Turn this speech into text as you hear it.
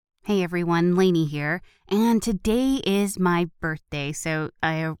Hey everyone, Lainey here, and today is my birthday, so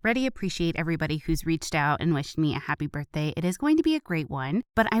I already appreciate everybody who's reached out and wished me a happy birthday. It is going to be a great one,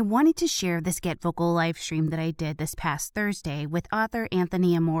 but I wanted to share this Get Vocal live stream that I did this past Thursday with author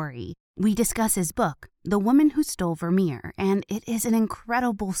Anthony Amore. We discuss his book, The Woman Who Stole Vermeer, and it is an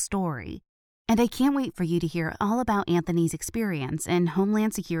incredible story. And I can't wait for you to hear all about Anthony's experience in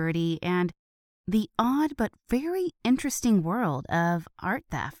Homeland Security and the odd but very interesting world of art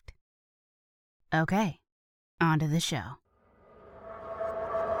theft. Okay, on to the show.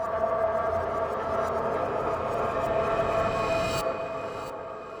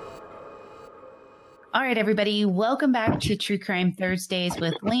 All right, everybody, welcome back to True Crime Thursdays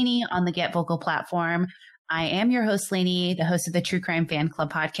with Lainey on the Get Vocal platform. I am your host, Lainey, the host of the True Crime Fan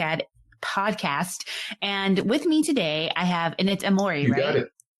Club podcast. And with me today, I have, and it's Amore, right? You got it.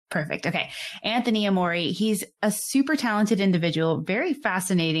 Perfect. Okay. Anthony Amore, he's a super talented individual, very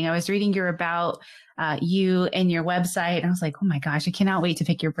fascinating. I was reading about you and your website, and I was like, oh my gosh, I cannot wait to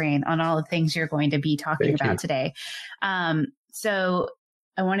pick your brain on all the things you're going to be talking about today. So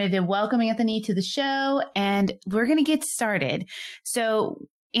I wanted to welcome Anthony to the show, and we're going to get started. So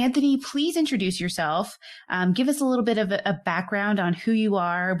Anthony, please introduce yourself. Give us a little bit of a background on who you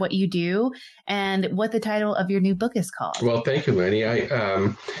are, what you do, and what the title of your new book is called. Well, thank you, Lenny.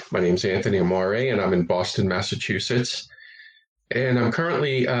 My name's Anthony Amore, and I'm in Boston, Massachusetts. And I'm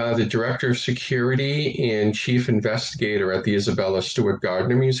currently the Director of Security and Chief Investigator at the Isabella Stewart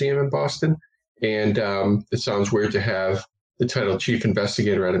Gardner Museum in Boston. And it sounds weird to have the title Chief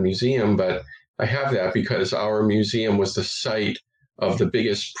Investigator at a museum, but I have that because our museum was the site of the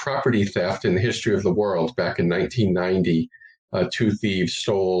biggest property theft in the history of the world back in 1990. Two thieves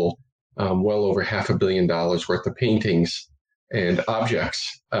stole well over $500 million worth of paintings and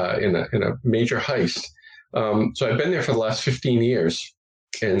objects in a major heist. So I've been there for the last 15 years,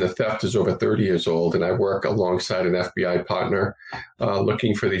 and the theft is over 30 years old, and I work alongside an FBI partner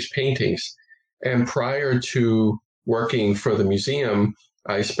looking for these paintings. And prior to working for the museum,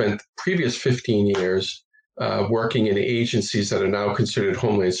 I spent the previous 15 years working in agencies that are now considered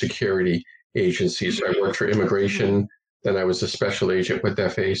Homeland Security agencies. So I worked for immigration, then I was a special agent with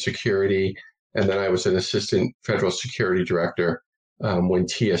FAA Security, and then I was an assistant federal security director when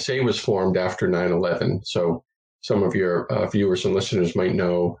TSA was formed after 9/11. So some of your viewers and listeners might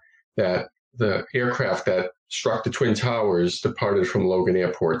know that the aircraft that struck the Twin Towers departed from Logan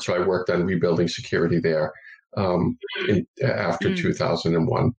Airport. So I worked on rebuilding security there after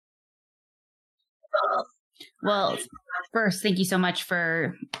 2001. Well, first, thank you so much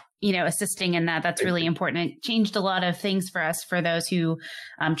for, assisting in that. That's really important. It changed a lot of things for us, for those who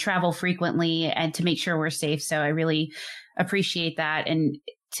travel frequently, and to make sure we're safe. So I really appreciate that. And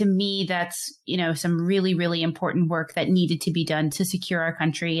to me, that's, some really, really important work that needed to be done to secure our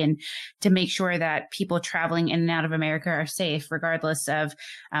country and to make sure that people traveling in and out of America are safe, regardless of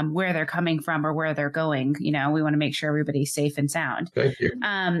where they're coming from or where they're going. We want to make sure everybody's safe and sound. Thank you.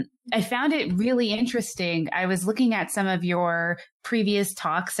 I found it really interesting. I was looking at some of your previous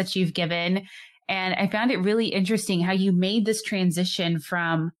talks that you've given, and I found it really interesting how you made this transition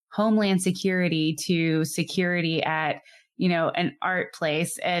from Homeland Security to security at an art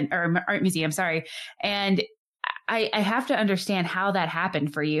place or art museum, sorry. And I have to understand how that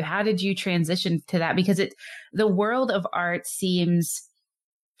happened for you. How did you transition to that? Because the world of art seems,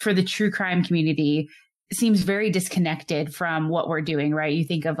 for the true crime community, seems very disconnected from what we're doing, right? You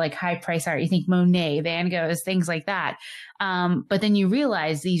think of like high price art, you think Monet, Van Goghs, things like that. But then you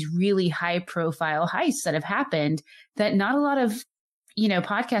realize these really high profile heists that have happened that not a lot of,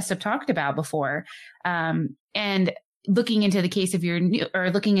 podcasts have talked about before. And looking into the case of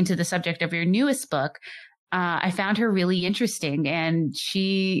looking into the subject of your newest book, I found her really interesting, and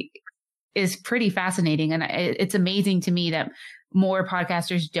she is pretty fascinating. And it's amazing to me that more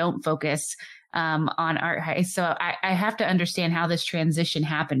podcasters don't focus on art heists. So I have to understand how this transition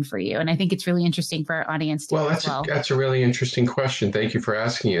happened for you. And I think it's really interesting for our audience to that's a really interesting question. Thank you for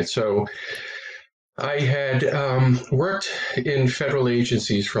asking it. So I had worked in federal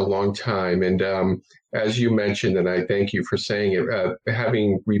agencies for a long time. And as you mentioned, and I thank you for saying it,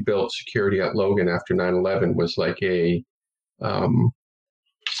 having rebuilt security at Logan after 9/11 was like I'm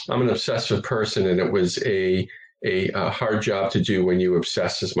an obsessive person, and it was a hard job to do when you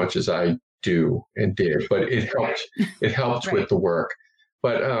obsess as much as I do and did, but it helped right. with the work.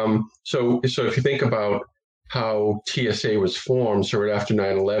 But so if you think about how TSA was formed, so right after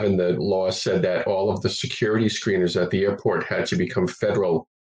 9/11, the law said that all of the security screeners at the airport had to become federal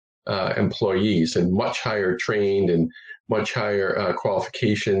employees and much higher trained and much higher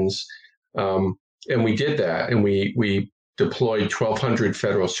qualifications. And we did that, and we deployed 1,200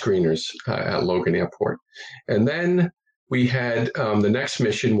 federal screeners at Logan Airport. And then we had the next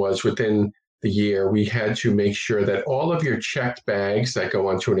mission was within the year, we had to make sure that all of your checked bags that go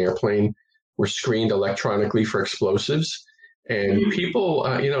onto an airplane were screened electronically for explosives. And people,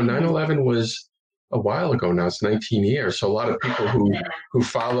 9/11 was a while ago now. It's 19 years. So a lot of people who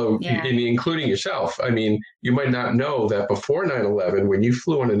follow, including yourself, I mean, you might not know that before 9/11, when you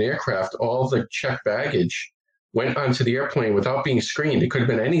flew on an aircraft, all the checked baggage went onto the airplane without being screened. It could have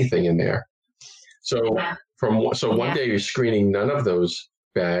been anything in there. So one day you're screening none of those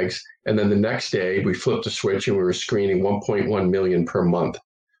bags, and then the next day we flipped a switch and we were screening 1.1 million per month.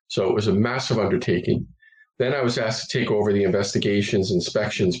 So it was a massive undertaking. Then I was asked to take over the investigations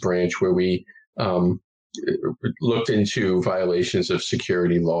inspections branch, where we looked into violations of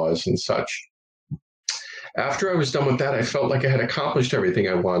security laws and such. After I was done with that, I felt like I had accomplished everything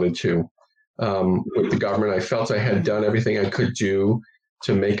I wanted to with the government. I felt I had done everything I could do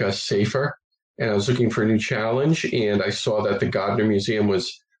to make us safer. And I was looking for a new challenge, and I saw that the Gardner Museum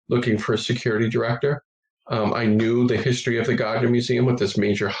was looking for a security director. I knew the history of the Gardner Museum with this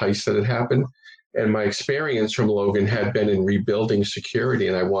major heist that had happened, and my experience from Logan had been in rebuilding security,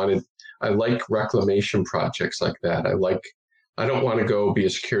 and I like reclamation projects like that. I don't want to go be a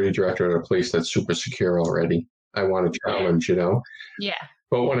security director at a place that's super secure already. I want a challenge, Yeah.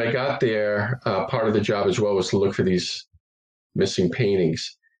 But when I got there, part of the job as well was to look for these missing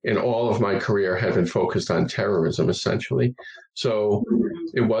paintings. And all of my career had been focused on terrorism, essentially. So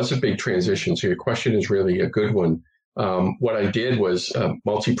it was a big transition. So your question is really a good one. What I did was a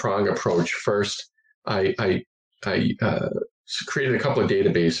multi-pronged approach. First, I created a couple of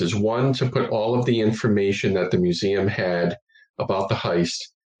databases. One, to put all of the information that the museum had about the heist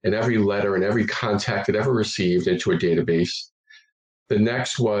and every letter and every contact it ever received into a database. The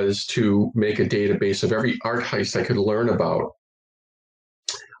next was to make a database of every art heist I could learn about.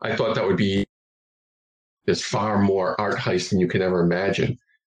 I thought that would be there's far more art heists than you can ever imagine.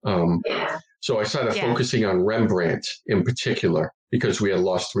 So I started focusing on Rembrandt in particular, because we had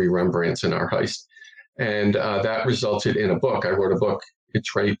lost 3 Rembrandts in our heist. And that resulted in a book. I wrote a book.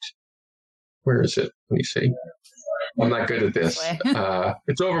 It's right. Where is it? Let me see. I'm not good at this.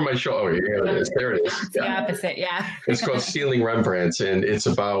 It's over my shoulder. Oh, here it is. There it is. It's the opposite. Yeah. It's called Stealing Rembrandts. And it's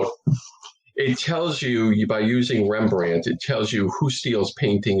about, it tells you by using Rembrandt, it tells you who steals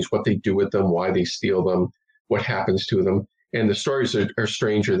paintings, what they do with them, why they steal them, what happens to them. And the stories are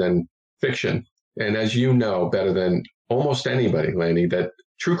stranger than fiction. And as you know better than almost anybody, Lanny, that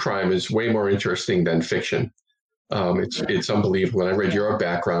true crime is way more interesting than fiction. It's unbelievable. And I read your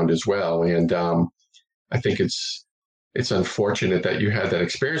background as well. And I think it's unfortunate that you had that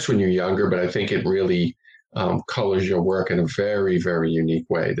experience when you're younger, but I think it really colors your work in a very, very unique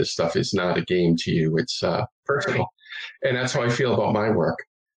way. This stuff is not a game to you. It's personal. And that's how I feel about my work.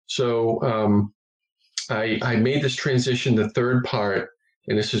 So I made this transition. The third part,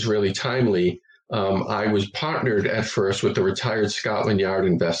 and this is really timely, I was partnered at first with the retired Scotland Yard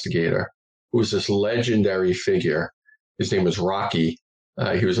investigator, who was this legendary figure. His name was Rocky.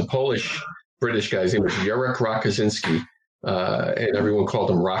 He was a Polish-British guy. His name was Jurek Rakosinski, and everyone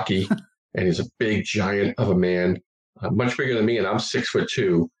called him Rocky. And he's a big giant of a man, much bigger than me, and I'm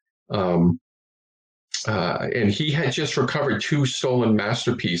 6'2". And he had just recovered 2 stolen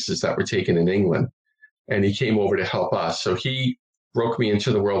masterpieces that were taken in England, and he came over to help us. So he broke me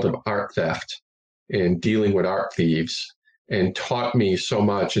into the world of art theft and dealing with art thieves, and taught me so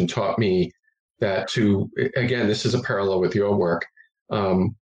much, and taught me that again, this is a parallel with your work,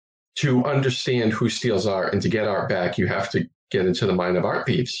 to understand who steals art and to get art back, you have to get into the mind of art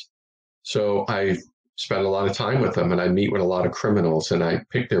thieves. So I spent a lot of time with them, and I meet with a lot of criminals, and I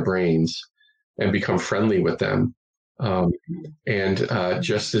pick their brains and become friendly with them.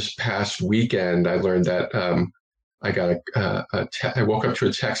 Just this past weekend, I learned that I got I woke up to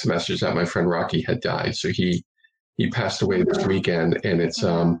a text message that my friend Rocky had died. So he passed away this weekend, and it's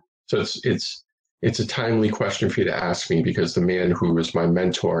a timely question for you to ask me, because the man who was my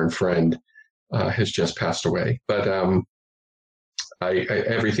mentor and friend has just passed away. But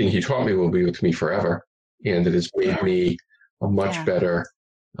everything he taught me will be with me forever, and it has made me a much better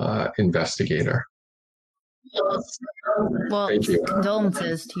investigator. Well,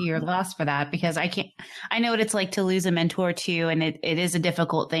 condolences to your loss for that, because I know what it's like to lose a mentor too. And it is a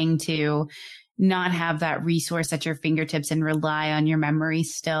difficult thing to not have that resource at your fingertips and rely on your memory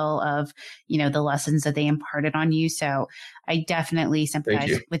still of, the lessons that they imparted on you. So I definitely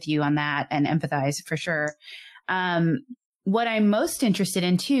sympathize with you on that and empathize for sure. What I'm most interested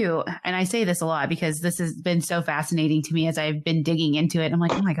in too, and I say this a lot because this has been so fascinating to me as I've been digging into it. I'm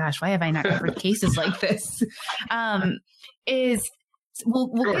like, oh my gosh, why have I not covered cases like this? is,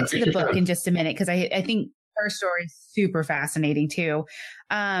 we'll Sure, get to take the your book time. in just a minute, because I think her story is super fascinating too.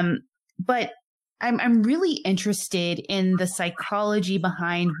 But I'm really interested in the psychology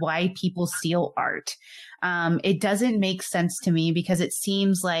behind why people steal art. It doesn't make sense to me, because it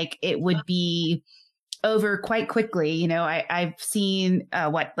seems like it would be over quite quickly. You know, I've seen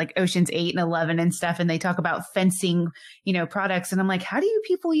like Ocean's 8 and 11 and stuff, and they talk about fencing, products. And I'm like, how do you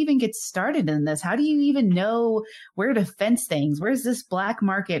people even get started in this? How do you even know where to fence things? Where's this black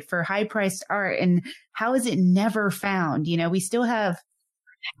market for high priced art? And how is it never found? We still have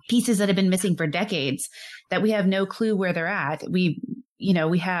pieces that have been missing for decades that we have no clue where they're at. We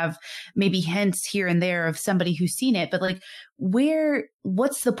have maybe hints here and there of somebody who's seen it, but like,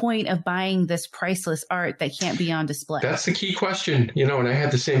 what's the point of buying this priceless art that can't be on display? That's the key question, and I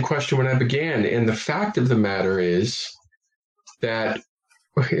had the same question when I began. And the fact of the matter is that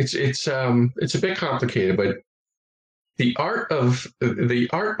it's a bit complicated, but the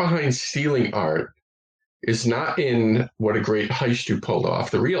art behind stealing art is not in what a great heist you pulled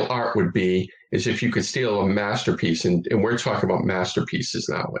off. The real art would be is if you could steal a masterpiece, and we're talking about masterpieces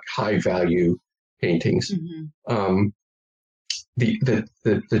now, like high value paintings. Mm-hmm.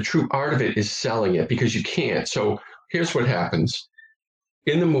 The true art of it is selling it, because you can't. So here's what happens.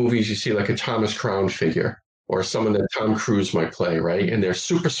 In the movies, you see like a Thomas Crown figure or someone that Tom Cruise might play, right? And they're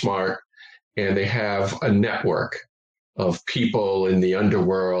super smart, and they have a network of people in the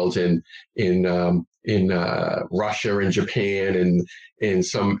underworld and in Russia and Japan and in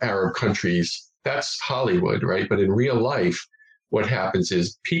some Arab countries. That's Hollywood, right? But in real life, what happens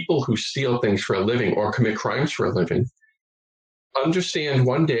is people who steal things for a living or commit crimes for a living understand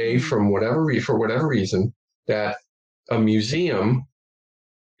one day, for whatever reason, that a museum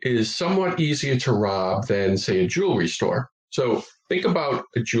is somewhat easier to rob than, say, a jewelry store. So think about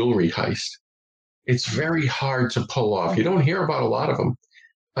a jewelry heist. It's very hard to pull off. You don't hear about a lot of them.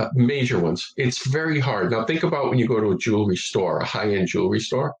 Major ones. It's very hard. Now think about when you go to a jewelry store, a high-end jewelry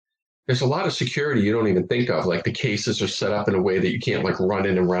store. There's a lot of security you don't even think of. Like the cases are set up in a way that you can't like run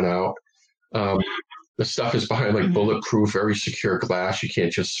in and run out. The stuff is behind like bulletproof, very secure glass. You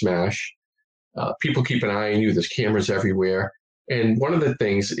can't just smash. People keep an eye on you. There's cameras everywhere. And one of the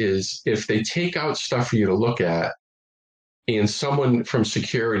things is if they take out stuff for you to look at and someone from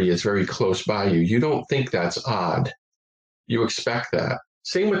security is very close by you, you don't think that's odd. You expect that.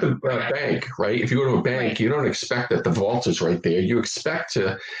 Same with the bank, right? If you go to a bank, you don't expect that the vault is right there. You expect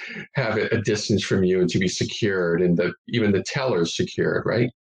to have it a distance from you and to be secured, and even the teller's secured, right?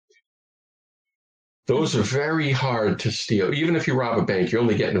 Those are very hard to steal. Even if you rob a bank, you're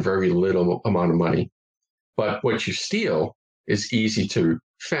only getting a very little amount of money. But what you steal is easy to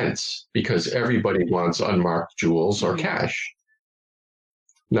fence because everybody wants unmarked jewels or cash.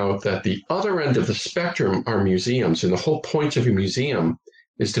 Now, at the other end of the spectrum are museums, and the whole point of a museum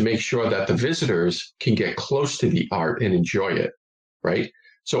is to make sure that the visitors can get close to the art and enjoy it, right?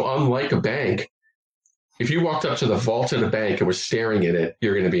 So unlike a bank, if you walked up to the vault of the bank and was staring at it,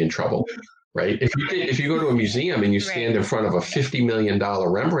 you're going to be in trouble, right? If you go to a museum and you stand in front of a $50 million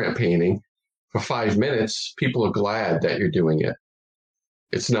Rembrandt painting for 5 minutes, people are glad that you're doing it.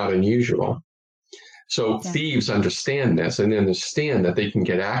 It's not unusual. So thieves understand this and understand that they can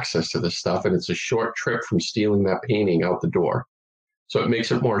get access to this stuff, and it's a short trip from stealing that painting out the door. So it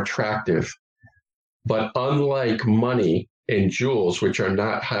makes it more attractive. But unlike money and jewels, which are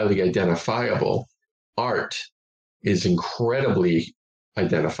not highly identifiable, art is incredibly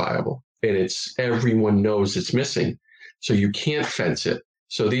identifiable, and everyone knows it's missing. So you can't fence it.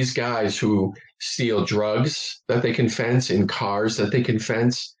 So these guys who steal drugs that they can fence and cars that they can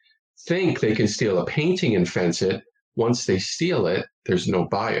fence think they can steal a painting and fence it. Once they steal it, there's no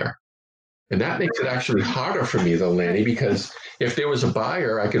buyer. And that makes it actually harder for me, though, Lanny, because if there was a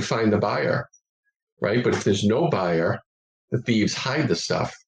buyer, I could find the buyer, right? But if there's no buyer, the thieves hide the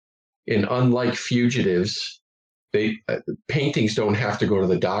stuff. And unlike fugitives, paintings don't have to go to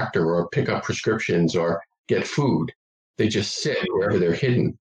the doctor or pick up prescriptions or get food. They just sit wherever they're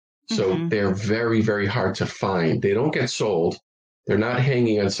hidden. So they're very, very hard to find. They don't get sold. They're not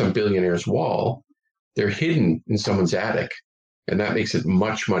hanging on some billionaire's wall. They're hidden in someone's attic. And that makes it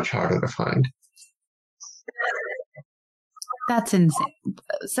much, much harder to find. That's insane.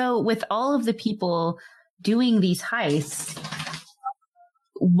 So with all of the people doing these heists,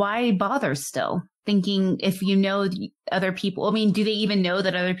 why bother still? Thinking if you know other people, I mean, do they even know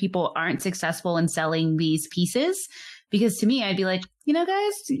that other people aren't successful in selling these pieces? Because to me, I'd be like,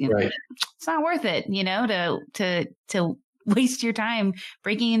 guys, it's not worth it, to waste your time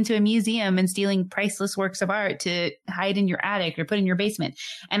breaking into a museum and stealing priceless works of art to hide in your attic or put in your basement.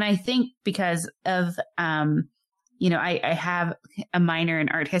 And I think because of, I have a minor in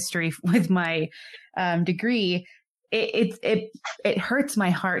art history with my degree. It hurts my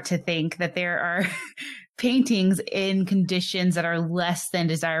heart to think that there are paintings in conditions that are less than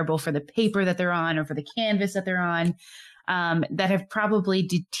desirable for the paper that they're on or for the canvas that they're on, that have probably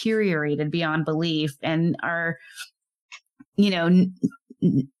deteriorated beyond belief and are,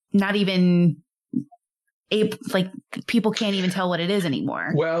 not even people can't even tell what it is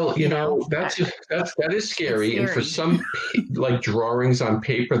anymore. Well, that is scary. And for some like drawings on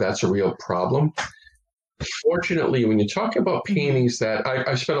paper, that's a real problem. Fortunately, when you talk about paintings that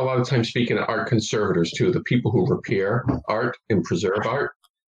I've spent a lot of time speaking to art conservators too, the people who repair art and preserve art,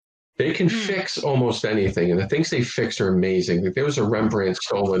 they can fix almost anything. And the things they fix are amazing. Like there was a Rembrandt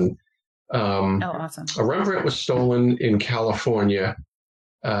stolen. Awesome. A Rembrandt was stolen in California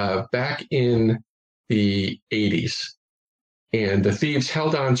back in the 80s. And the thieves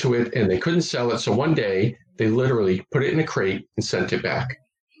held on to it and they couldn't sell it. So one day they literally put it in a crate and sent it back.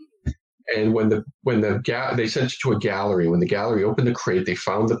 And when they sent it to a gallery, when the gallery opened the crate, they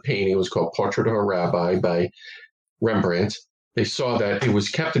found the painting. It was called Portrait of a Rabbi by Rembrandt. They saw that it was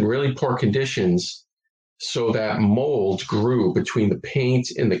kept in really poor conditions so that mold grew between the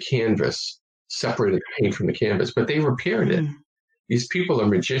paint and the canvas, separated the paint from the canvas, but they repaired it. These people are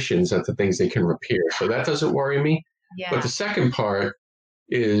magicians at the things they can repair. So that doesn't worry me. Yeah. But the second part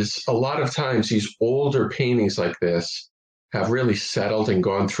is a lot of times these older paintings like this have really settled and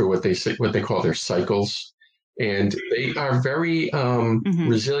gone through what they call their cycles. And they are very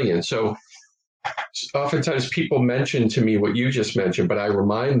resilient. So oftentimes people mention to me what you just mentioned, but I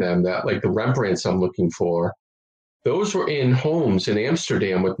remind them that like the Rembrandts I'm looking for, those were in homes in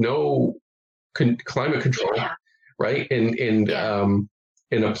Amsterdam with no climate control, right? And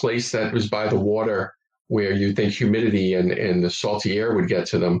in a place that was by the water where you think humidity and the salty air would get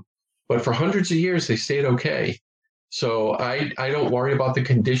to them. But for hundreds of years, they stayed okay. So I don't worry about the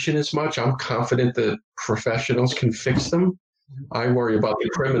condition as much. I'm confident that professionals can fix them. I worry about the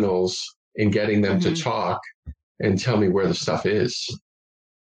criminals and getting them to talk and tell me where the stuff is.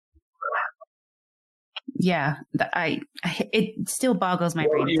 Yeah, it still boggles my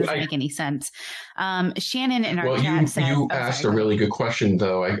brain. It doesn't make any sense. Shannon in our chat said, you asked a really good question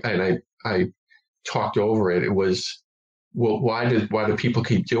though, I talked over it. It was, well, why do people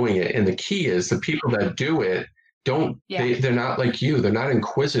keep doing it? And the key is the people that do it they're not like you. They're not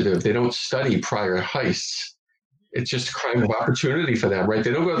inquisitive. They don't study prior heists. It's just a crime of opportunity for them, right?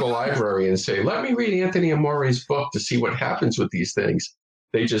 They don't go to the library and say, let me read Anthony Amore's book to see what happens with these things.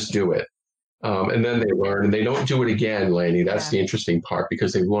 They just do it. And then they learn, and they don't do it again, Lainey. That's the interesting part,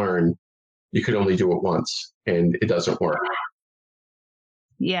 because they learn you can only do it once, and it doesn't work.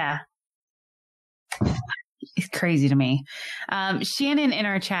 Yeah. It's crazy to me. Shannon in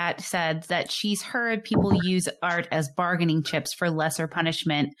our chat said that she's heard people use art as bargaining chips for lesser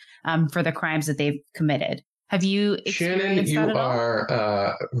punishment for the crimes that they've committed. Have you experienced Shannon, that at all? You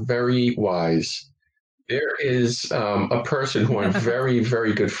are very wise. There is a person who I'm very,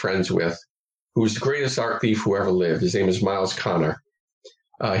 very good friends with, who's the greatest art thief who ever lived. His name is Miles Connor.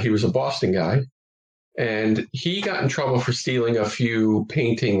 He was a Boston guy, and he got in trouble for stealing a few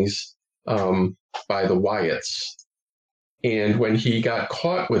paintings by the Wyatts. And when he got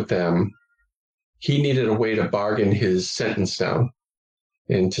caught with them, he needed a way to bargain his sentence down.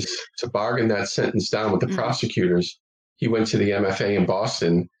 And to bargain that sentence down with the prosecutors, he went to the MFA in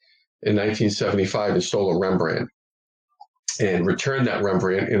Boston in 1975 and stole a Rembrandt and returned that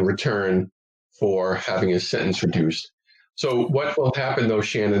Rembrandt in return for having his sentence reduced. So what will happen, though,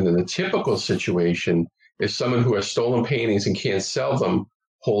 Shannon, in a typical situation is someone who has stolen paintings and can't sell them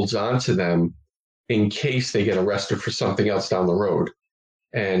holds on to them in case they get arrested for something else down the road.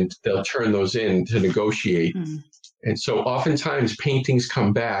 And they'll turn those in to negotiate. And so oftentimes paintings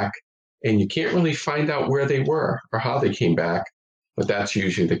come back and you can't really find out where they were or how they came back, but that's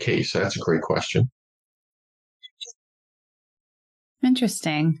usually the case. That's a great question.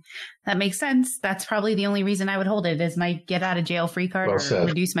 Interesting. That makes sense. That's probably the only reason I would hold it is my get out of jail free card or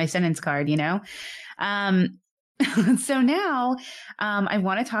reduce my sentence card, So now I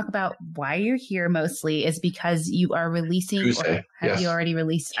want to talk about why you're here mostly is because you are releasing, Tuesday. You already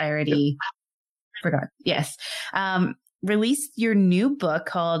released? I already forgot. Yes. Released your new book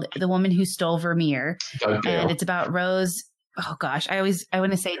called The Woman Who Stole Vermeer. Dugdale. And it's about Rose. Oh gosh, I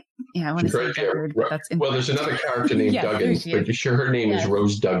want to say, Deckard, but that's well, there's another character named Duggan, but you sure her name is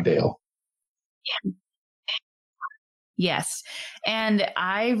Rose Dugdale. Yes. And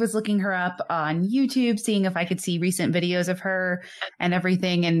I was looking her up on YouTube, seeing if I could see recent videos of her and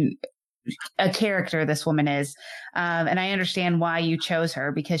everything. And a character this woman is. And I understand why you chose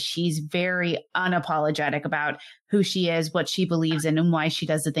her, because she's very unapologetic about who she is, what she believes in, and why she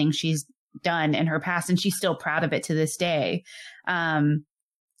does the things she's done in her past. And she's still proud of it to this day.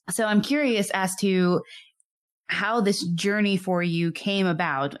 So I'm curious as to how this journey for you came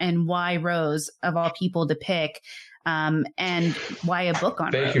about and why Rose, of all people, to pick, and why a book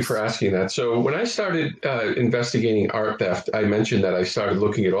on Thank Rose. you for asking that. So when I started investigating art theft, I mentioned that I started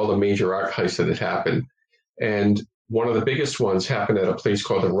looking at all the major art heists that had happened. And one of the biggest ones happened at a place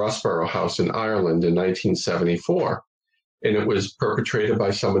called the Rusborough House in Ireland in 1974. And it was perpetrated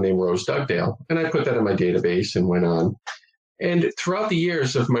by someone named Rose Dugdale. And I put that in my database and went on. And throughout the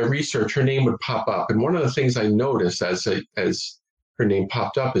years of my research, her name would pop up. And one of the things I noticed as her name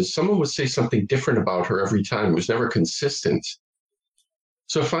popped up is someone would say something different about her every time. It was never consistent.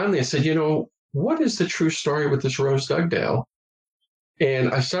 So finally I said, what is the true story with this Rose Dugdale?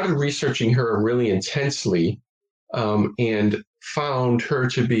 And I started researching her really intensely, and found her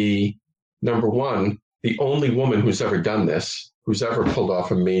to be, number one, the only woman who's ever done this, who's ever pulled off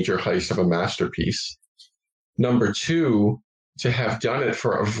a major heist of a masterpiece. Number two, to have done it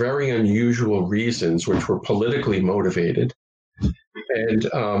for very unusual reasons, which were politically motivated. And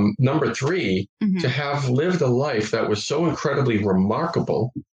number three, to have lived a life that was so incredibly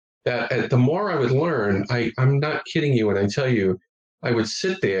remarkable that the more I would learn, I'm not kidding you when I tell you, I would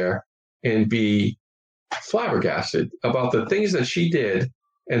sit there and be flabbergasted about the things that she did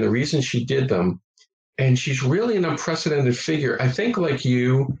and the reason she did them. And she's really an unprecedented figure. I think, like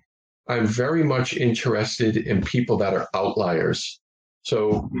you, I'm very much interested in people that are outliers.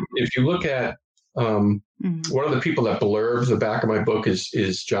 So if you look at one of the people that blurbs the back of my book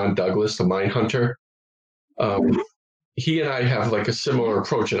is John Douglas, the mine hunter. He and I have like a similar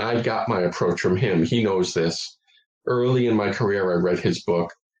approach, and I got my approach from him. He knows this. Early in my career, I read his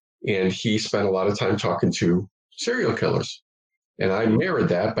book, and he spent a lot of time talking to serial killers. And I mirrored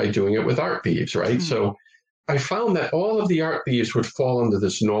that by doing it with art thieves, right? So I found that all of the art thieves would fall under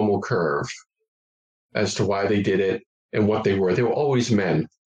this normal curve as to why they did it and what they were. They were always men,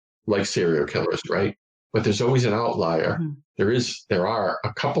 like serial killers, right? But there's always an outlier. There are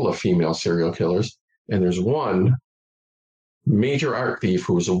a couple of female serial killers, and there's one major art thief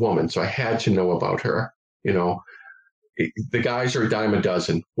who was a woman. So I had to know about her. The guys are a dime a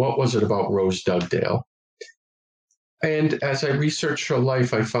dozen. What was it about Rose Dugdale? And as I researched her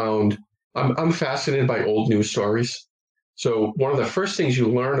life, I found I'm fascinated by old news stories. So one of the first things you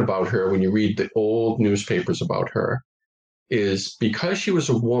learn about her when you read the old newspapers about her is, because she was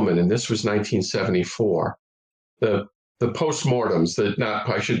a woman, and this was 1974, the postmortems,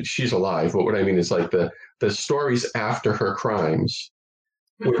 she's alive, but what I mean is like the stories after her crimes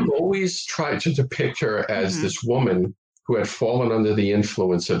would always try to depict her as this woman who had fallen under the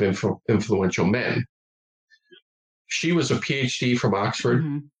influence of influential men. She was a Ph.D. from Oxford.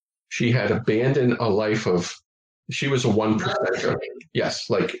 She had abandoned a life she was a 1%. Yes,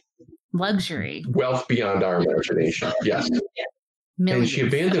 like luxury, wealth beyond our imagination. Yes. Millions. And she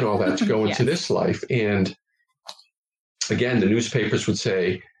abandoned all that to go into this life. And again, the newspapers would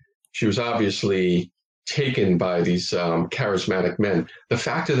say she was obviously taken by these charismatic men. The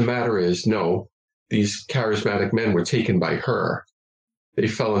fact of the matter is, no, these charismatic men were taken by her. They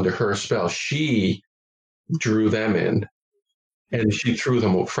fell under her spell. She drew them in, and she threw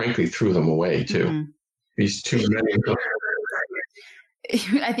them away too. These two men.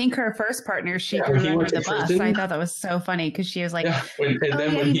 I think her first partner, she threw under the bus. I thought that was so funny because she was like,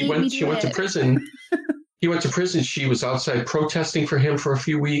 when she went to prison, he went to prison. She was outside protesting for him for a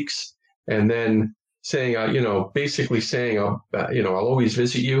few weeks, and then saying, basically saying, I'll always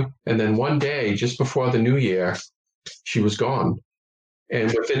visit you. And then one day, just before the new year, she was gone.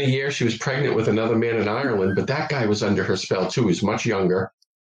 And within a year, she was pregnant with another man in Ireland, but that guy was under her spell too. He was much younger.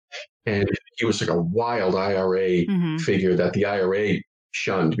 And he was like a wild IRA figure that the IRA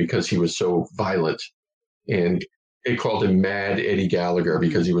shunned because he was so violent. And they called him Mad Eddie Gallagher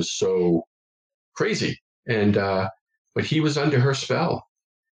because he was so crazy. And but he was under her spell.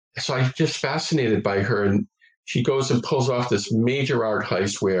 So I'm just fascinated by her. And she goes and pulls off this major art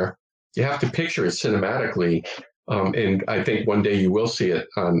heist where you have to picture it cinematically. And I think one day you will see it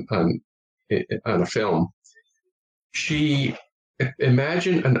on a film.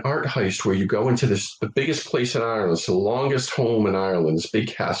 Imagine an art heist where you go into the biggest place in Ireland, it's the longest home in Ireland, this big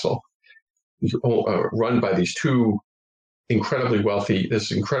castle, run by these two incredibly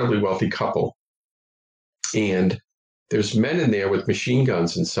wealthy couple. And there's men in there with machine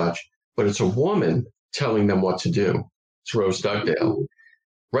guns and such, but it's a woman telling them what to do. It's Rose Dugdale.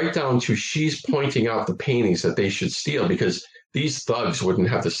 Right down to she's pointing out the paintings that they should steal, because these thugs wouldn't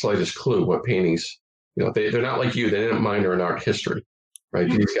have the slightest clue what paintings, they're not like you. They didn't minor in art history, right?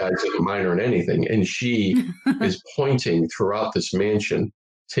 These guys didn't minor in anything. And she is pointing throughout this mansion,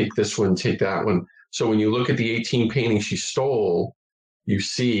 take this one, take that one. So when you look at the 18 paintings she stole, you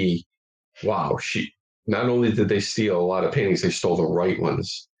see, wow, not only did they steal a lot of paintings, they stole the right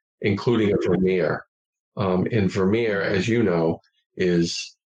ones, including a Vermeer. And Vermeer, as you know,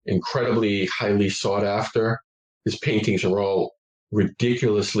 is incredibly highly sought after. His paintings are all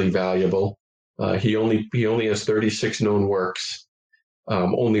ridiculously valuable. He only has 36 known works.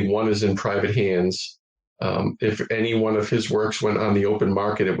 Only one is in private hands. If any one of his works went on the open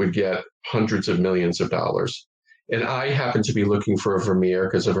market, it would get hundreds of millions of dollars. And I happened to be looking for a Vermeer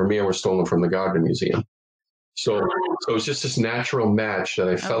because a Vermeer was stolen from the Gardner Museum. So it's just this natural match that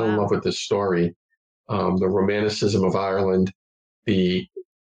I fell in love with this story. The romanticism of Ireland, the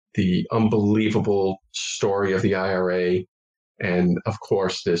unbelievable story of the IRA, and of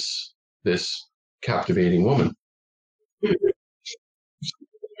course this captivating woman.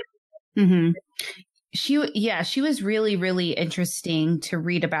 Mm-hmm. She was really, really interesting to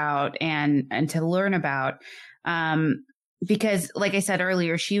read about and to learn about. Because like I said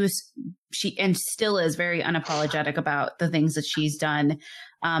earlier, she and still is very unapologetic about the things that she's done,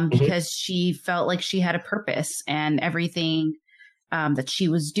 because she felt like she had a purpose, and everything that she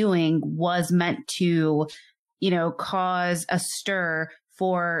was doing was meant to, cause a stir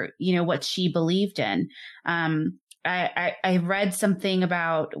for, what she believed in. I read something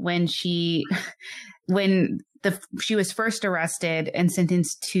about when she was first arrested and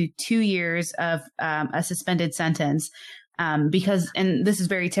sentenced to 2 years of a suspended sentence, because, and this is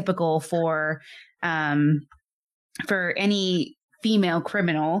very typical for any female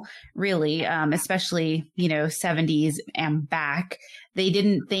criminal, really, especially, 70s and back. They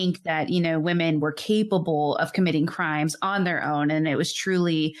didn't think that, women were capable of committing crimes on their own. And it was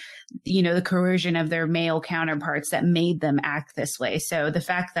truly, the coercion of their male counterparts that made them act this way. So the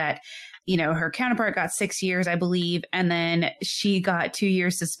fact that, her counterpart got 6 years, I believe, and then she got 2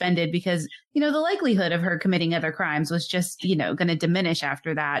 years suspended because, the likelihood of her committing other crimes was just, going to diminish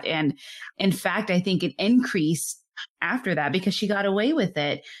after that. And in fact, I think it increased after that because she got away with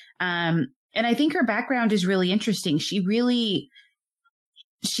it. And I think her background is really interesting. She really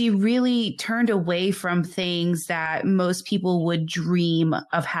turned away from things that most people would dream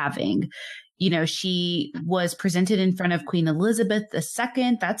of having. She was presented in front of Queen Elizabeth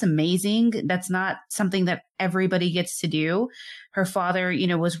II. That's amazing. That's not something that everybody gets to do. Her father,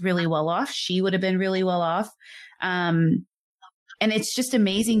 was really well off. She would have been really well off. And it's just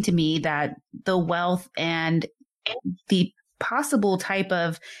amazing to me that the wealth and the possible type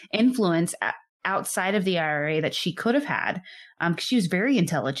of influence outside of the IRA that she could have had, because she was very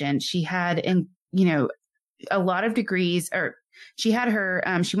intelligent. She had, a lot of degrees, or she had her,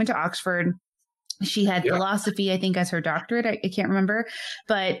 she went to Oxford. She had philosophy, I think, as her doctorate. I can't remember.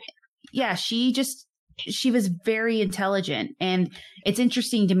 But yeah, she was very intelligent. And it's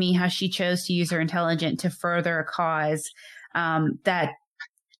interesting to me how she chose to use her intelligence to further a cause that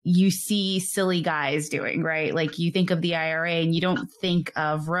you see silly guys doing, right? Like you think of the IRA and you don't think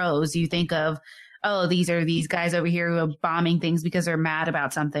of Rose. You think of, oh, these are these guys over here who are bombing things because they're mad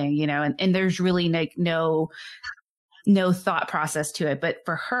about something, and there's really like no thought process to it. But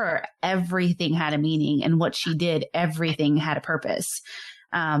for her, everything had a meaning, and what she did, everything had a purpose.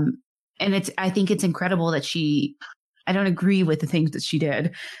 And I think it's incredible that I don't agree with the things that she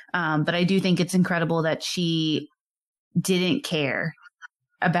did. But I do think it's incredible that she didn't care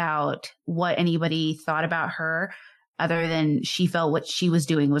about what anybody thought about her, other than she felt what she was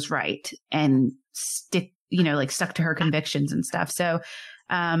doing was right and stuck to her convictions and stuff. So,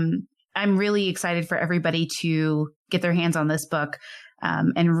 I'm really excited for everybody to get their hands on this book,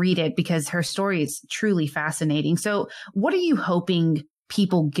 and read it, because her story is truly fascinating. So what are you hoping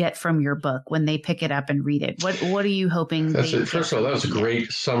people get from your book when they pick it up and read it? What are you hoping? First of all, that was a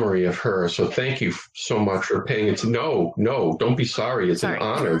great summary of her. So thank you so much for paying it. No, don't be sorry. It's an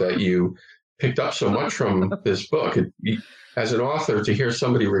honor that you picked up so much from this book. As an author, to hear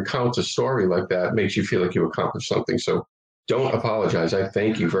somebody recount a story like that makes you feel like you accomplished something. So don't apologize. I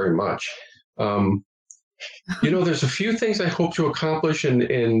thank you very much. There's a few things I hope to accomplish,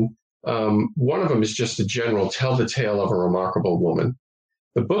 and one of them is just a general tell the tale of a remarkable woman.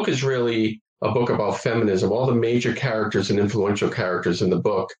 The book is really a book about feminism. All the major characters and influential characters in the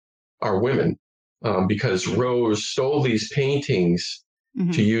book are women, because Rose stole these paintings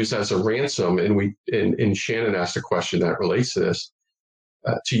to use as a ransom. And Shannon asked a question that relates to this,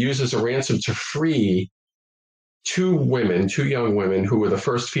 to use as a ransom to free two young women who were the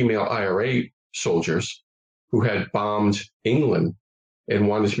first female IRA soldiers, who had bombed England and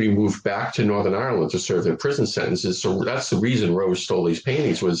wanted to be moved back to Northern Ireland to serve their prison sentences. So that's the reason Rose stole these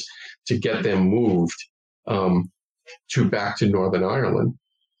paintings, was to get them moved back to Northern Ireland.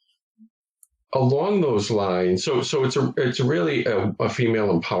 Along those lines, so it's really a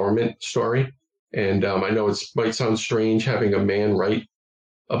female empowerment story. And I know it might sound strange having a man write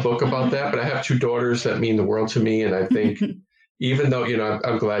a book about that, but I have two daughters that mean the world to me. And I think even though,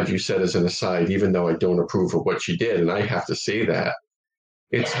 I'm glad you said as an aside, even though I don't approve of what she did, and I have to say that,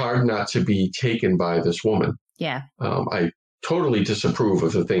 it's hard not to be taken by this woman. Yeah. I totally disapprove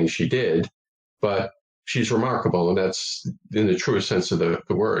of the things she did, but she's remarkable, and that's in the truest sense of the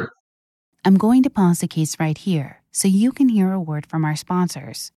word. I'm going to pause the case right here so you can hear a word from our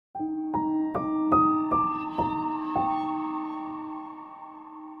sponsors.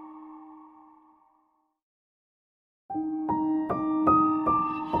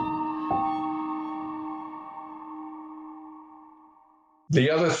 The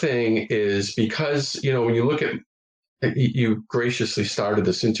other thing is, because, when you look at, you graciously started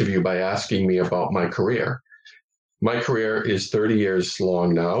this interview by asking me about my career. My career is 30 years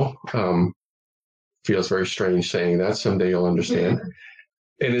long now. Feels very strange saying that. Someday you'll understand.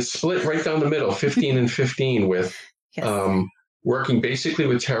 And it's split right down the middle, 15 and 15, with working basically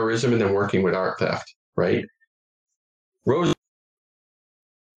with terrorism and then working with art theft, right? Rose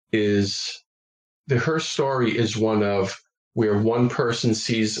her story is one of where one person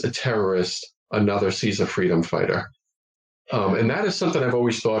sees a terrorist, another sees a freedom fighter. And that is something I've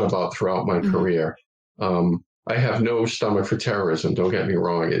always thought about throughout my career. I have no stomach for terrorism. Don't get me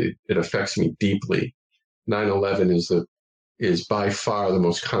wrong. It affects me deeply. 9/11 is by far the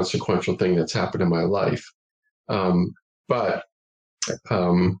most consequential thing that's happened in my life. But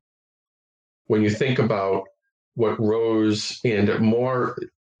when you think about what Rose, and more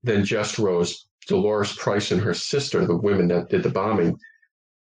than just Rose, Dolores Price and her sister, the women that did the bombing,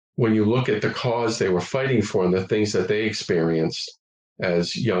 when you look at the cause they were fighting for and the things that they experienced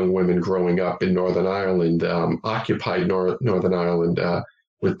as young women growing up in Northern Ireland, occupied Northern Ireland,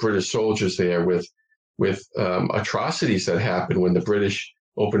 with British soldiers there, with atrocities that happened when the British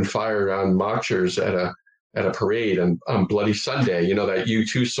opened fire on marchers at a parade on Bloody Sunday. That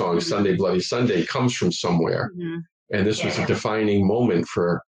U2 song, Sunday Bloody Sunday, comes from somewhere. And this was a defining moment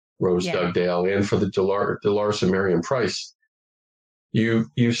for Rose Dugdale and for the Dolores and Miriam Price.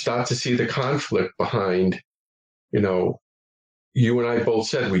 You start to see the conflict behind, you and I both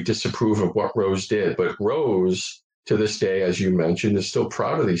said we disapprove of what Rose did, but Rose, to this day, as you mentioned, is still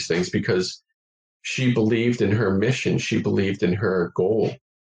proud of these things because she believed in her mission. She believed in her goal,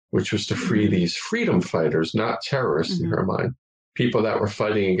 which was to free these freedom fighters, not terrorists in her mind, people that were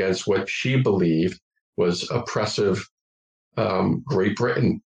fighting against what she believed was oppressive Great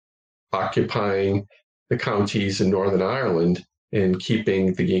Britain, occupying the counties in Northern Ireland and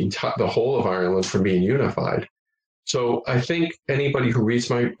keeping the whole of Ireland from being unified. So I think anybody who reads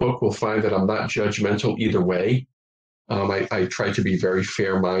my book will find that I'm not judgmental either way. I try to be very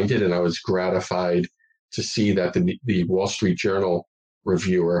fair-minded, and I was gratified to see that the Wall Street Journal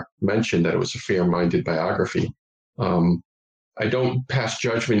reviewer mentioned that it was a fair-minded biography. I don't pass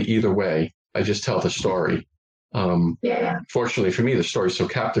judgment either way. I just tell the story. Fortunately for me, the story is so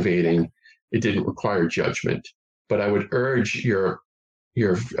captivating, it didn't require judgment. But I would urge your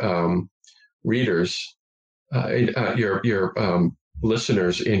readers, your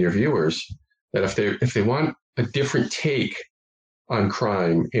listeners and your viewers, that if they want a different take on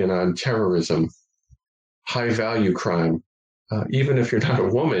crime and on terrorism, high value crime, even if you're not a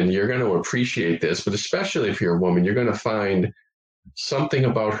woman, you're going to appreciate this. But especially if you're a woman, you're going to find something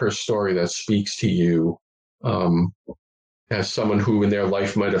about her story that speaks to you as someone who in their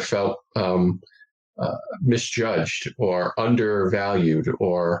life might have felt misjudged or undervalued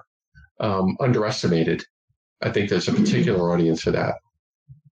or underestimated. I think there's a particular audience for that.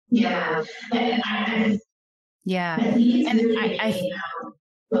 Yeah. And I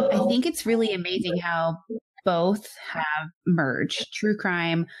think it's really amazing how both have merged. True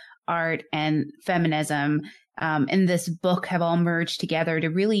crime, art, and feminism in this book have all merged together to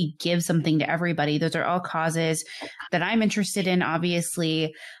really give something to everybody. Those are all causes that I'm interested in,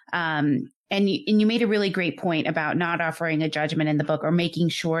 obviously. And you made a really great point about not offering a judgment in the book or making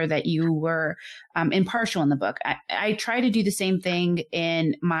sure that you were impartial in the book. I try to do the same thing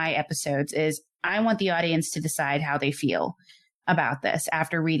in my episodes. Is I want the audience to decide how they feel about this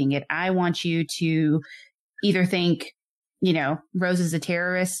after reading it. I want you to either think, Rose is a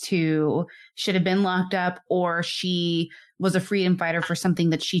terrorist who should have been locked up, or she was a freedom fighter for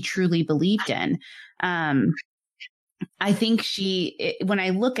something that she truly believed in. I think when I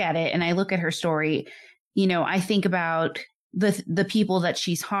look at it and I look at her story, I think about the people that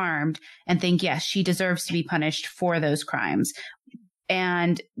she's harmed and think, yes, she deserves to be punished for those crimes.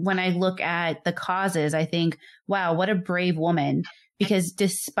 And when I look at the causes, I think, wow, what a brave woman, because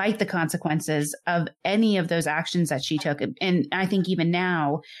despite the consequences of any of those actions that she took, and I think even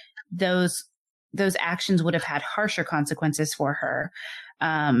now, those actions would have had harsher consequences for her,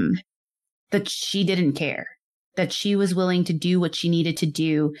 that she didn't care, that she was willing to do what she needed to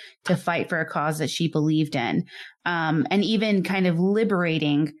do to fight for a cause that she believed in. And even kind of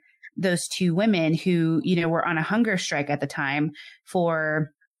liberating those two women who, were on a hunger strike at the time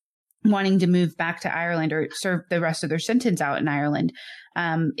for wanting to move back to Ireland or serve the rest of their sentence out in Ireland.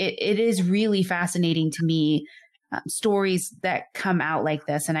 It is really fascinating to me, stories that come out like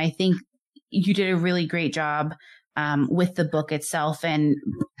this. And I think you did a really great job with the book itself. And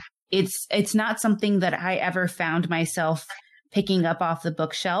it's not something that I ever found myself picking up off the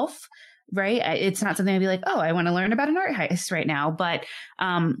bookshelf, right? It's not something I'd be like, oh, I want to learn about an art heist right now. But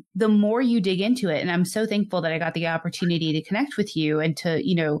the more you dig into it, and I'm so thankful that I got the opportunity to connect with you and to,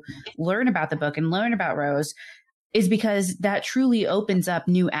 learn about the book and learn about Rose, is because that truly opens up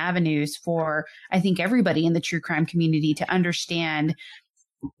new avenues for, I think, everybody in the true crime community to understand,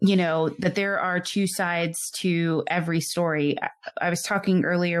 that there are two sides to every story. I was talking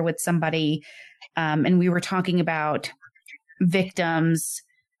earlier with somebody, and we were talking about victims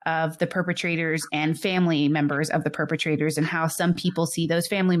of the perpetrators and family members of the perpetrators, and how some people see those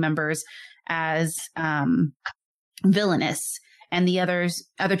family members as villainous, and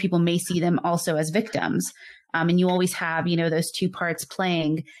other people may see them also as victims. And you always have, those two parts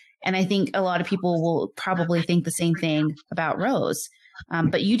playing. And I think a lot of people will probably think the same thing about Rose.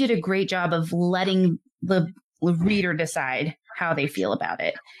 But you did a great job of letting the reader decide how they feel about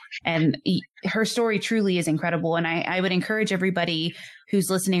it. And her story truly is incredible. And I would encourage everybody who's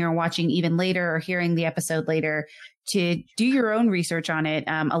listening or watching even later or hearing the episode later to do your own research on it.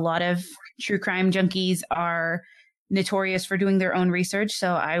 A lot of true crime junkies are notorious for doing their own research.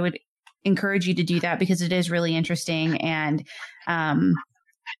 So I would encourage you to do that, because it is really interesting. And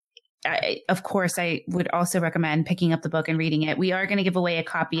of course, I would also recommend picking up the book and reading it. We are going to give away a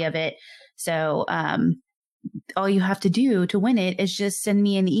copy of it. So all you have to do to win it is just send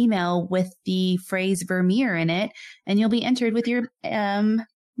me an email with the phrase Vermeer in it, and you'll be entered with your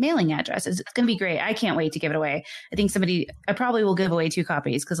mailing address. It's going to be great. I can't wait to give it away. I probably will give away 2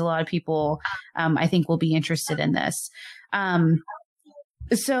 copies, because a lot of people, I think, will be interested in this.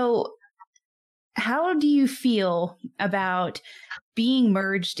 So how do you feel about being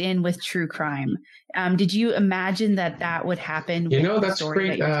merged in with true crime? Did you imagine that would happen? That's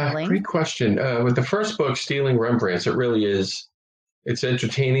great. Great question. With the first book, Stealing Rembrandts, it really is. It's an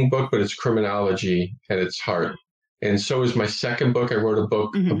entertaining book, but it's criminology at its heart. And so is my second book. I wrote a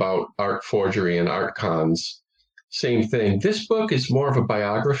book about art forgery and art cons. Same thing. This book is more of a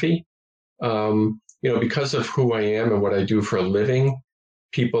biography. Because of who I am and what I do for a living,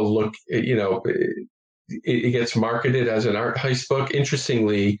 people look, it gets marketed as an art heist book.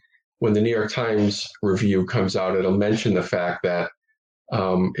 Interestingly, when the New York Times review comes out, it'll mention the fact that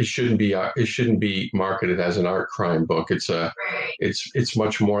it shouldn't be marketed as an art crime book. It's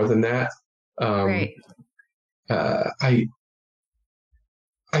much more than that. Right. I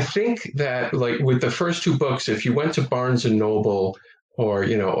think that, like with the first 2 books, if you went to Barnes and Noble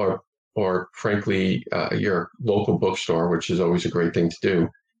or frankly, your local bookstore, which is always a great thing to do,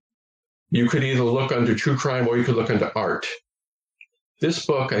 you could either look under true crime or you could look under art. This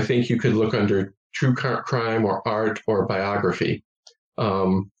book, I think you could look under true crime or art or biography.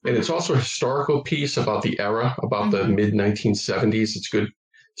 And it's also a historical piece about the era, about the mid-1970s. It's a good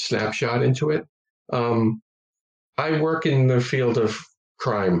snapshot into it. I work in the field of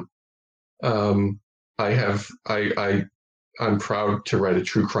crime. I'm proud to write a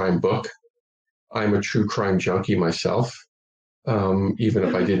true crime book. I'm a true crime junkie myself. Even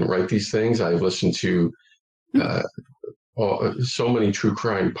if I didn't write these things, I've listened to so many true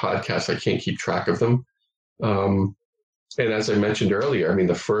crime podcasts, I can't keep track of them. And as I mentioned earlier,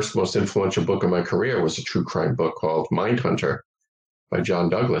 the first most influential book of my career was a true crime book called Mindhunter by John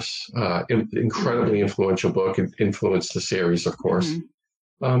Douglas. Incredibly influential book. It influenced the series, of course.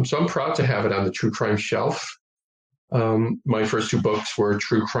 So I'm proud to have it on the true crime shelf. My first 2 books were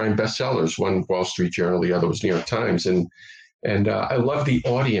true crime bestsellers. One Wall Street Journal, the other was New York Times. And I love the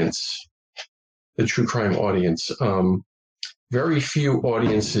audience, the true crime audience. Very few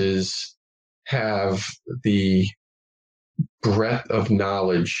audiences have the breadth of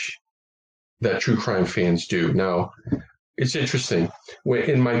knowledge that true crime fans do. Now, it's interesting.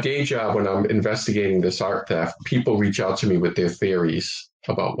 In my day job, when I'm investigating this art theft, people reach out to me with their theories.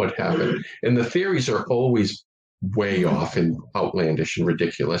 about what happened. And the theories are always way off and outlandish and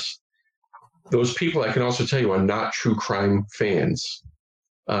ridiculous. Those people, I can also tell you, are not true crime fans,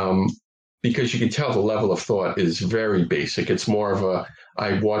 because you can tell the level of thought is very basic. It's more of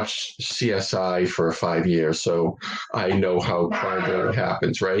I watched CSI for 5 years, so I know how crime really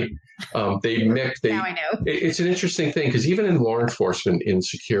happens, right? Now I know. It's an interesting thing, because even in law enforcement, in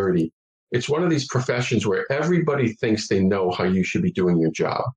security, it's one of these professions where everybody thinks they know how you should be doing your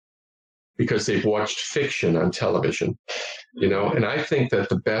job because they've watched fiction on television, and I think that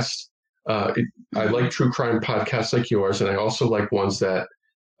the best, I like true crime podcasts like yours, and I also like ones that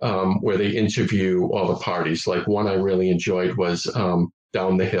where they interview all the parties. Like one I really enjoyed was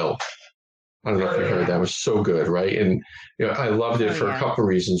Down the Hill. I don't know if you heard that. It was so good, right? And I loved it for a couple of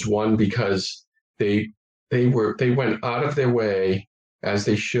reasons. One, because they went out of their way, as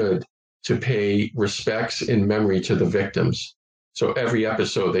they should, to pay respects in memory to the victims. So every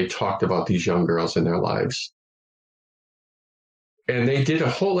episode they talked about these young girls in their lives. And they did a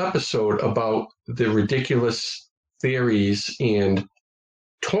whole episode about the ridiculous theories and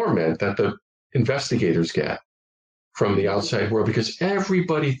torment that the investigators get from the outside world, because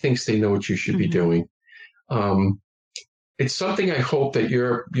everybody thinks they know what you should be doing. It's something I hope that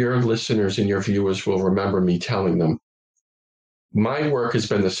your listeners and your viewers will remember me telling them. My work has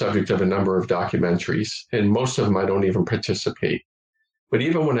been the subject of a number of documentaries, and most of them I don't even participate. But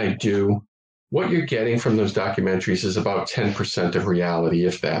even when I do, what you're getting from those documentaries is about 10% of reality,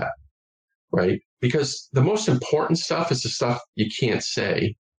 if that, right? Because the most important stuff is the stuff you can't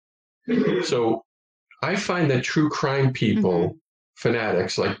say. So I find that true crime people,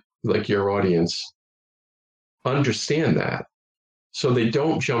 fanatics like your audience, understand that. So they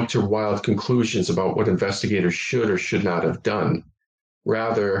don't jump to wild conclusions about what investigators should or should not have done.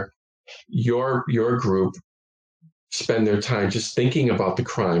 Rather, your group spend their time just thinking about the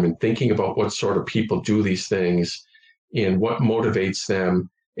crime and thinking about what sort of people do these things and what motivates them,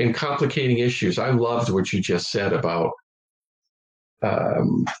 and complicating issues. I loved what you just said about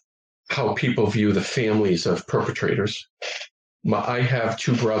how people view the families of perpetrators. I have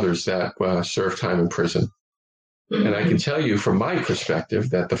 2 brothers that served time in prison. And I can tell you from my perspective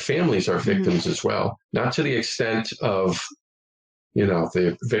that the families are victims as well, not to the extent of,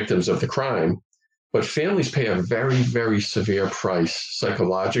 the victims of the crime, but families pay a very, very severe price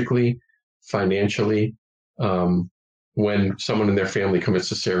psychologically, financially, when someone in their family commits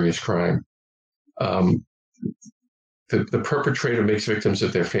a serious crime. The perpetrator makes victims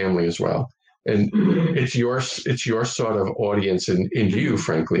of their family as well. And it's your sort of audience and you,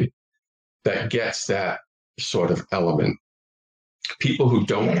 frankly, that gets that sort of element. People who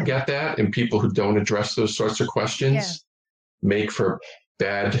don't get that, and people who don't address those sorts of questions make for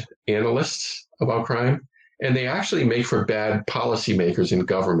bad analysts about crime. And they actually make for bad policymakers in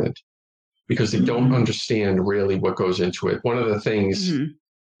government, because they don't understand really what goes into it. One of the things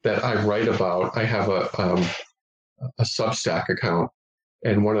that I write about, I have a Substack account,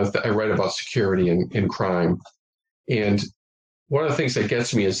 and I write about security and crime. And one of the things that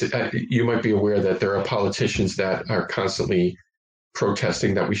gets me is that you might be aware that there are politicians that are constantly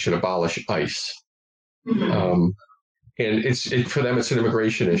protesting that we should abolish ICE. And for them, it's an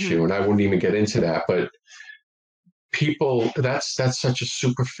immigration issue, and I wouldn't even get into that. But people, that's such a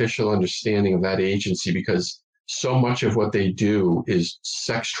superficial understanding of that agency, because so much of what they do is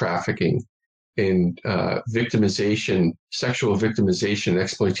sex trafficking and victimization, sexual victimization, and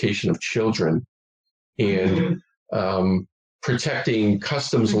exploitation of children, and protecting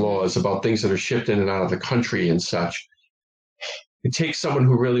customs laws about things that are shipped in and out of the country and such. It takes someone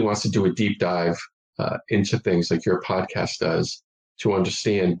who really wants to do a deep dive into things like your podcast does to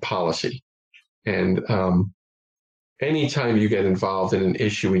understand policy. And anytime you get involved in an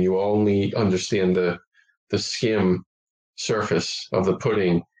issue and you only understand the skim surface of the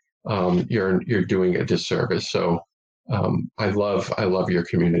pudding, you're doing a disservice. So I love your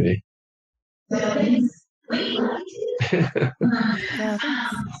community.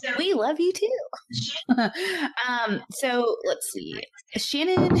 We love you too. So let's see.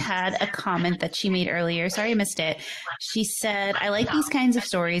 Shannon had a comment that she made earlier. Sorry, I missed it. She said, "I like these kinds of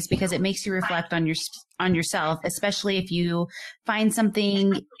stories because it makes you reflect on yourself, especially if you find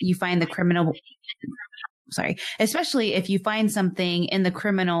something you find the criminal. Especially if you find something in the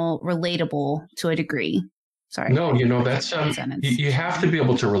criminal relatable to a degree." Sorry. No, that's you have to be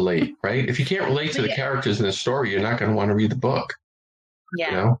able to relate, right? If you can't relate to the characters in the story, you're not going to want to read the book.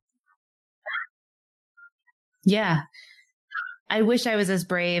 Yeah. Yeah. I wish I was as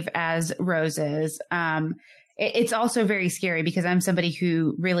brave as Rose is. it's also very scary because I'm somebody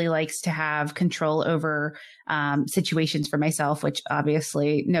who really likes to have control over situations for myself, which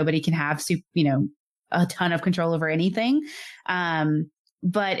obviously nobody can have, a ton of control over anything.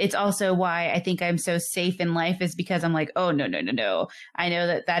 But it's also why I think I'm so safe in life, is because I'm like, oh, no. I know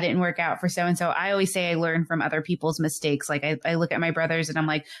that didn't work out for so-and-so. I always say I learn from other people's mistakes. Like I look at my brothers and I'm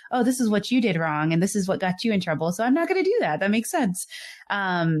like, oh, this is what you did wrong. And this is what got you in trouble. So I'm not going to do that. That makes sense.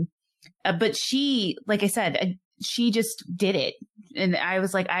 But she, like I said, she just did it. And I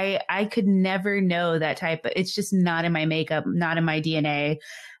was like, I could never know that type. It's just not in my makeup, not in my DNA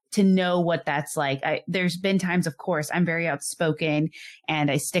to know what that's like. There's been times, of course, I'm very outspoken and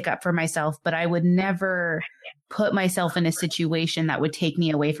I stick up for myself, but I would never put myself in a situation that would take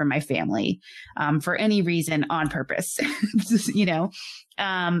me away from my family for any reason on purpose,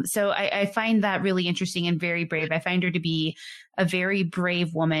 So I find that really interesting and very brave. I find her to be a very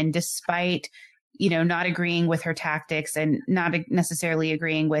brave woman, despite not agreeing with her tactics and not necessarily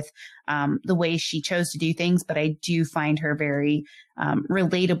agreeing with the way she chose to do things. But I do find her very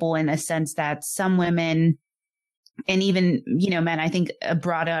relatable in a sense that some women and even, men, I think a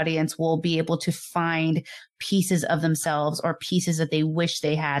broad audience will be able to find pieces of themselves or pieces that they wish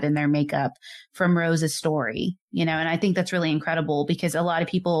they had in their makeup from Rose's story, and I think that's really incredible because a lot of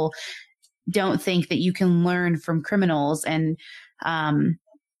people don't think that you can learn from criminals. And,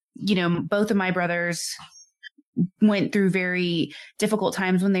 both of my brothers went through very difficult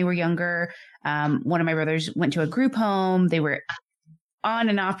times when they were younger. One of my brothers went to a group home. They were on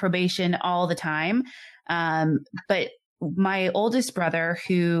and off probation all the time. But my oldest brother,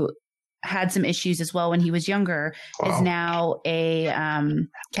 who had some issues as well when he was younger, is now a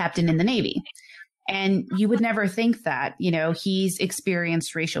captain in the Navy. And you would never think that, he's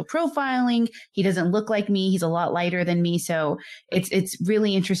experienced racial profiling. He doesn't look like me. He's a lot lighter than me. So it's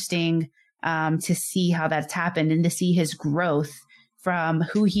really interesting to see how that's happened and to see his growth from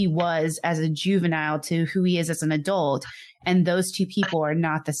who he was as a juvenile to who he is as an adult. And those two people are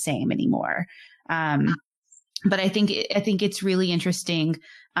not the same anymore. But I think it's really interesting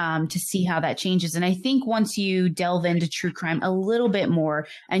to see how that changes. And I think once you delve into true crime a little bit more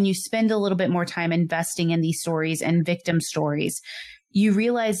and you spend a little bit more time investing in these stories and victim stories, you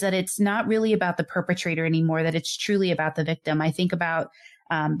realize that it's not really about the perpetrator anymore, that it's truly about the victim. I think about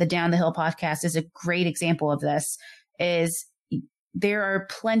the Down the Hill podcast is a great example of this. Is there are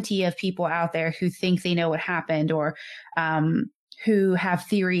plenty of people out there who think they know what happened or who have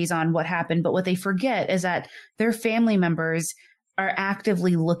theories on what happened. But what they forget is that their family members are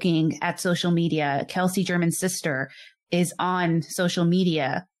actively looking at social media. Kelsey German's sister is on social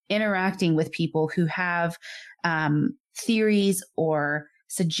media interacting with people who have theories or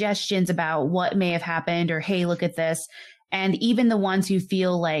suggestions about what may have happened or, hey, look at this. And even the ones who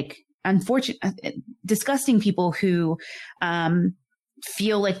feel like disgusting people who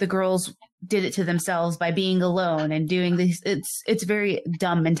feel like the girls did it to themselves by being alone and doing this. It's very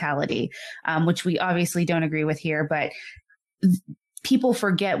dumb mentality, which we obviously don't agree with here, but people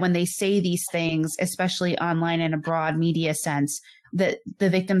forget when they say these things, especially online in a broad media sense, that the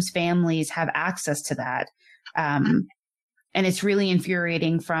victims' families have access to that. And it's really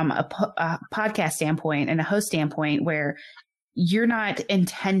infuriating from a podcast standpoint and a host standpoint where you're not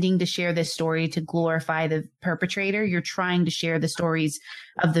intending to share this story to glorify the perpetrator. You're trying to share the stories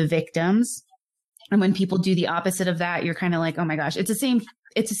of the victims. And when people do the opposite of that, you're kind of like, oh my gosh, it's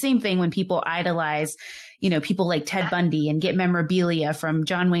the same thing when people idolize, people like Ted Bundy and get memorabilia from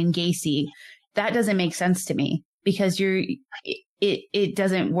John Wayne Gacy. That doesn't make sense to me because it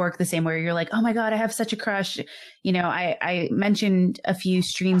doesn't work the same way. You're like, oh my God, I have such a crush. I mentioned a few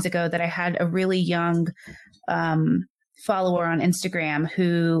streams ago that I had a really young, follower on Instagram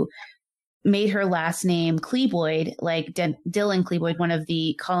who made her last name Klebold, like Dylan Klebold, one of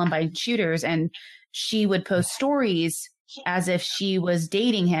the Columbine shooters. And she would post stories as if she was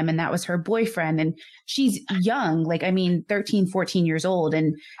dating him and that was her boyfriend. And she's young, 13, 14 years old.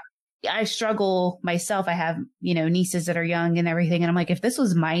 And I struggle myself. I have, nieces that are young and everything. And I'm like, if this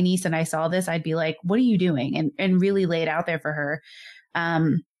was my niece and I saw this, I'd be like, what are you doing? And really lay it out there for her.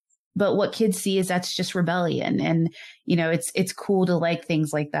 But what kids see is that's just rebellion. And, it's cool to like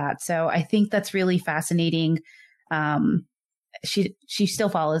things like that. So I think that's really fascinating. She still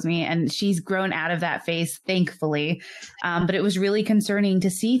follows me and she's grown out of that phase, thankfully. But it was really concerning to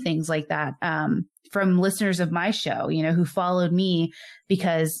see things like that, from listeners of my show, who followed me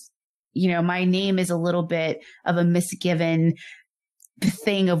because, my name is a little bit of a misgiven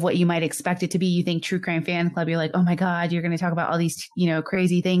thing of what you might expect it to be. You think True Crime Fan Club, you're like, oh my God, you're going to talk about all these,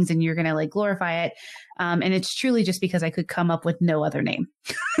 crazy things and you're going to like glorify it. And it's truly just because I could come up with no other name.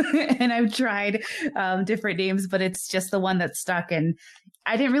 And I've tried different names, but it's just the one that stuck. And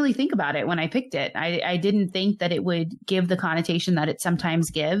I didn't really think about it when I picked it. I didn't think that it would give the connotation that it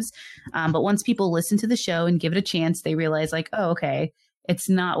sometimes gives. But once people listen to the show and give it a chance, they realize like, oh, okay, it's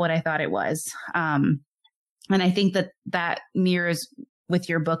not what I thought it was. And I think that mirrors with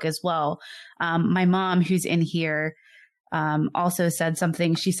your book as well. My mom, who's in here, also said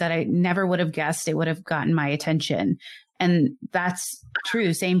something. She said, I never would have guessed it would have gotten my attention. And that's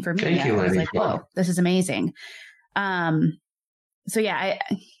true. Same for me. Thank you, I was Lady. like, whoa, this is amazing. So yeah,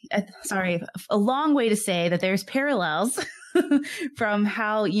 sorry, a long way to say that there's parallels from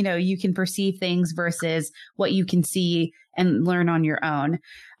how, you can perceive things versus what you can see and learn on your own.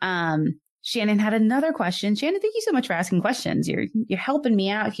 Shannon had another question. Shannon, thank you so much for asking questions. You're helping me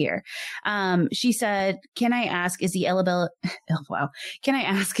out here. She said, "Can I ask, is the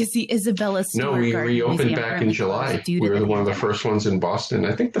Isabella Stewart No, we Garden reopened Museum back in July. We were one of the first ones in Boston.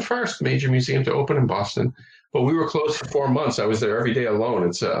 I think the first major museum to open in Boston. But we were closed for 4 months. I was there every day alone.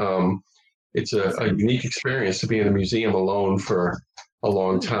 It's a unique experience to be in a museum alone for a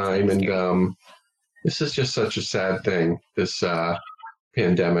long time. And this is just such a sad thing, this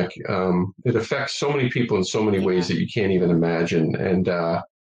pandemic. It affects so many people in so many ways that you can't even imagine. And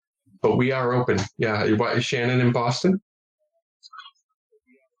but we are open. Yeah. Is Shannon in Boston?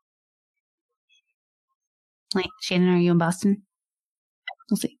 Wait, Shannon, are you in Boston?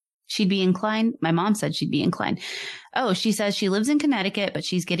 We'll see. She'd be inclined. My mom said she'd be inclined. Oh, she says she lives in Connecticut, but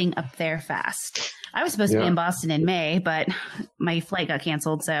she's getting up there fast. I was supposed to be in Boston in May, but my flight got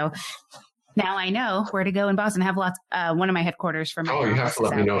canceled. So now I know where to go in Boston. I have one of my headquarters for my you have to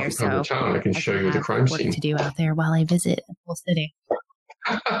let me know if you come to town. I can show you the crime scene. Work to do out there while I visit the whole city.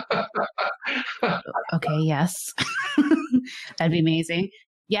 Okay, yes. That'd be amazing.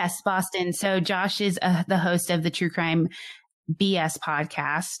 Yes, Boston. So Josh is the host of the True Crime BS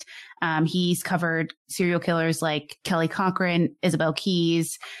podcast. He's covered serial killers like Kelly Cochran, Israel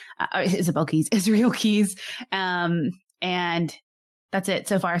Keys. And that's it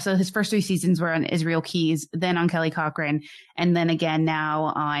so far. So his first 3 seasons were on Israel Keys, then on Kelly Cochran, and then again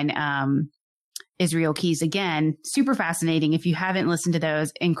now on Israel Keys again. Super fascinating. If you haven't listened to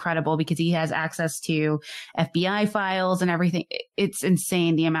those, incredible, because he has access to FBI files and everything. It's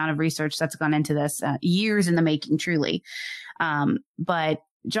insane the amount of research that's gone into this, years in the making, truly. But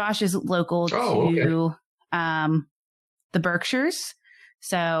Josh is local to the Berkshires.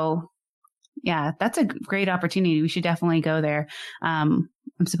 So yeah, that's a great opportunity. We should definitely go there. I'm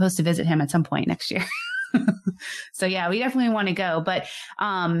supposed to visit him at some point next year. So yeah, we definitely want to go, but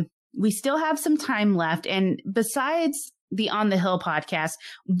we still have some time left. And besides the On the Hill podcast,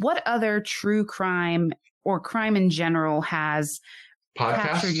 what other true crime or crime in general has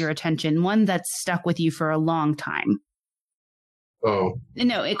captured your attention? One that's stuck with you for a long time? Oh,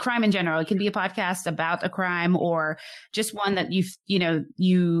 no, crime in general. It can be a podcast about a crime or just one that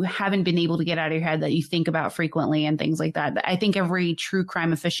you haven't been able to get out of your head that you think about frequently and things like that. I think every true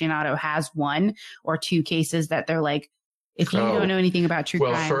crime aficionado has 1 or 2 cases that they're like, if you don't know anything about true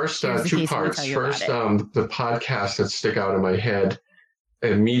crime. Well, first, 2 parts. First, the podcasts that stick out in my head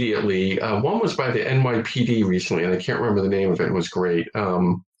immediately. One was by the NYPD recently, and I can't remember the name of it. It was great.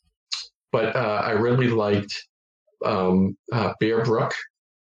 But I really liked Bear Brook,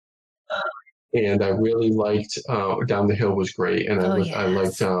 and I really liked Down the Hill was great, and I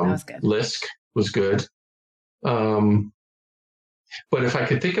liked Lisk was good. But if I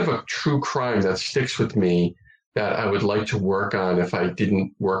could think of a true crime that sticks with me that I would like to work on if I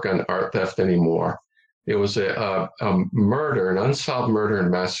didn't work on art theft anymore, it was a murder, an unsolved murder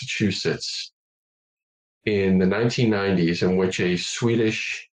in Massachusetts in the 1990s, in which a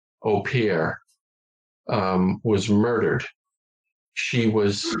Swedish au pair was murdered. She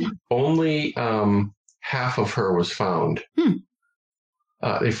was only half of her was found.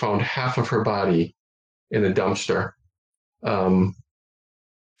 They found half of her body in a dumpster, and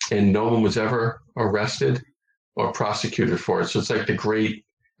no one was ever arrested or prosecuted for it. So it's like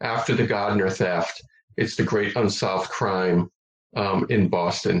after the Gardner theft, it's the great unsolved crime in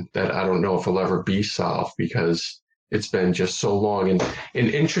Boston that I don't know if will ever be solved because it's been just so long. And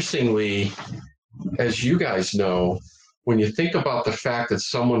interestingly, as you guys know, when you think about the fact that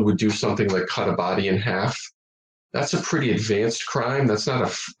someone would do something like cut a body in half, that's a pretty advanced crime. That's not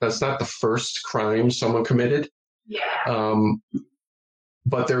the first crime someone committed. Yeah.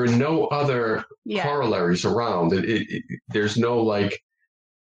 But there are no other corollaries around. There's no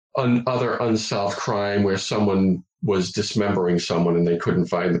other unsolved crime where someone was dismembering someone and they couldn't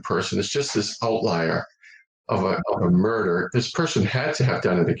find the person. It's just this outlier of a murder. This person had to have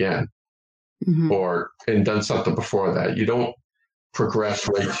done it again, and done something before that. You don't progress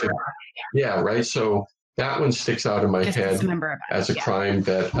right to, yeah, right. So that one sticks out in my head as a crime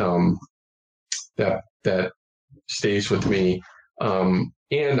that that stays with me.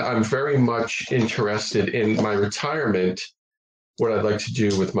 And I'm very much interested in my retirement. What I'd like to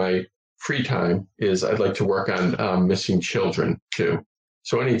do with my free time is I'd like to work on missing children too.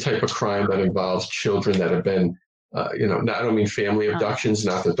 So any type of crime that involves children that have been, I don't mean family abductions,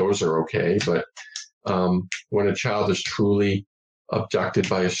 not that those are okay, but when a child is truly abducted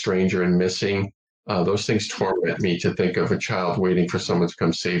by a stranger and missing, those things torment me to think of a child waiting for someone to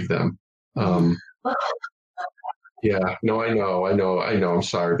come save them. Yeah, no, I know. I'm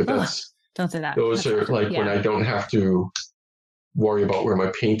sorry, but don't say that. Those are like when I don't have to worry about where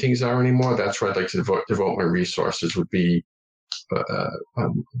my paintings are anymore. That's where I'd like to devote my resources, would be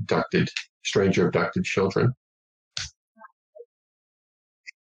stranger abducted children.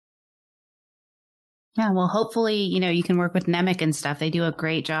 Yeah, well, hopefully, you can work with NEMIC and stuff. They do a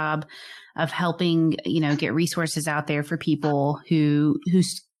great job of helping, get resources out there for people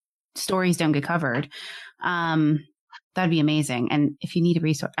whose stories don't get covered. That'd be amazing. And if you need a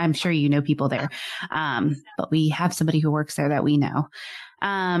resource, I'm sure you know people there. But we have somebody who works there that we know.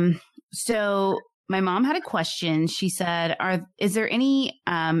 So my mom had a question. She said, is there any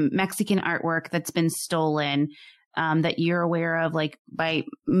Mexican artwork that's been stolen that you're aware of, like by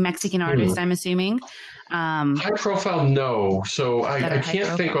Mexican artists, I'm assuming? High profile, no. So I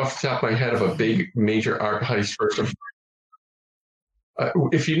can't think off the top of my head of a big major art heist person.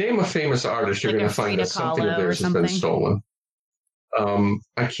 If you name a famous artist, you're going to find that something of theirs has been stolen.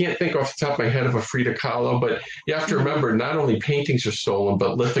 I can't think off the top of my head of a Frida Kahlo, but you have to remember, not only paintings are stolen,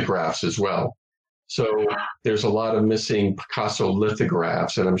 but lithographs as well. So there's a lot of missing Picasso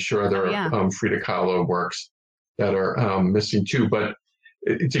lithographs, and I'm sure there are Frida Kahlo works that are missing too. But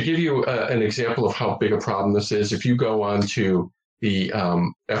to give you an example of how big a problem this is, if you go onto the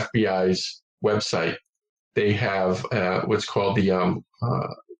FBI's website, they have what's called the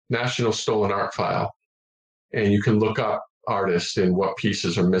National Stolen Art File. And you can look up artists and what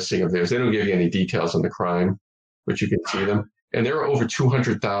pieces are missing of theirs. They don't give you any details on the crime, but you can see them. And there are over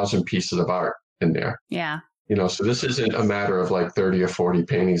 200,000 pieces of art in there. Yeah. So this isn't a matter of like 30 or 40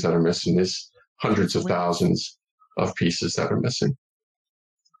 paintings that are missing. There's hundreds of thousands of pieces that are missing.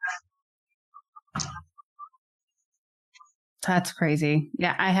 That's crazy.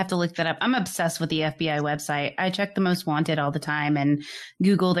 Yeah, I have to look that up. I'm obsessed with the FBI website. I check the most wanted all the time and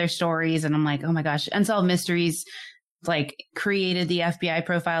Google their stories. And I'm like, oh my gosh, Unsolved Mysteries like created the FBI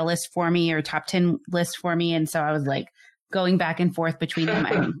profile list for me, or top 10 list for me. And so I was like going back and forth between them.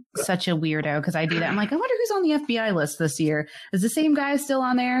 I'm such a weirdo because I do that. I'm like, I wonder who's on the FBI list this year. Is the same guy still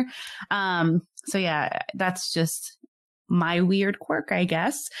on there? So yeah, that's just my weird quirk, I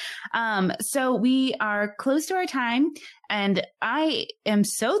guess. So we are close to our time, and I am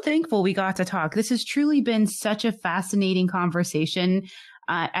so thankful we got to talk. This has truly been such a fascinating conversation.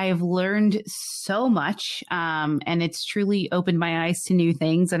 I have learned so much, and it's truly opened my eyes to new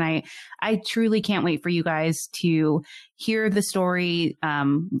things. And I truly can't wait for you guys to hear the story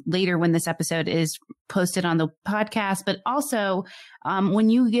later when this episode is posted on the podcast, but also when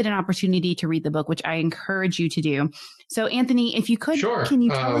you get an opportunity to read the book, which I encourage you to do. So, Anthony, if you could, can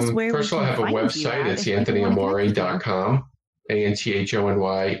you tell us where first of all, I have a website. It's anthonyamore.com,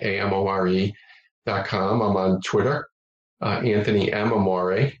 ANTHONYAMORE.com. I'm on Twitter. Anthony M.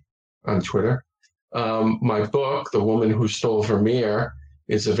 Amore on Twitter. My book, The Woman Who Stole Vermeer,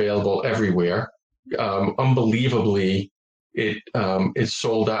 is available everywhere. Unbelievably, it's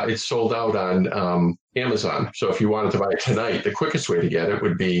sold out. It's sold out on Amazon. So if you wanted to buy it tonight, the quickest way to get it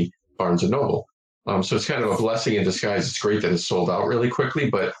would be Barnes & Noble. So it's kind of a blessing in disguise. It's great that it's sold out really quickly,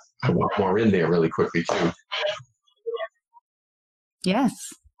 but I want more in there really quickly too. Yes.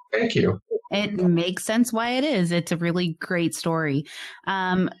 Thank you. It makes sense why it is. It's a really great story.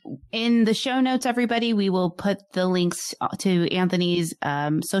 In the show notes, everybody, we will put the links to Anthony's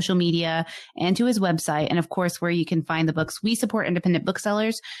social media and to his website, and of course, where you can find the books. We support independent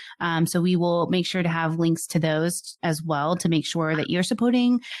booksellers, so we will make sure to have links to those as well to make sure that you're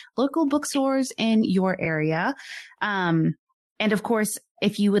supporting local bookstores in your area. And of course,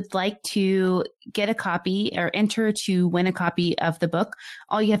 if you would like to get a copy or enter to win a copy of the book,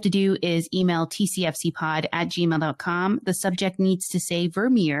 all you have to do is email tcfcpod@gmail.com. The subject needs to say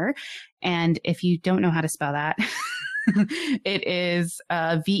Vermeer. And if you don't know how to spell that, it is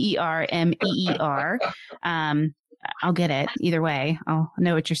Vermeer. I'll get it either way. I'll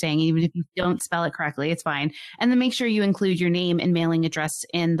know what you're saying. Even if you don't spell it correctly, it's fine. And then make sure you include your name and mailing address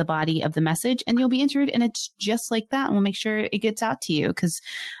in the body of the message, and you'll be entered. And it's just like that. And we'll make sure it gets out to you. Because,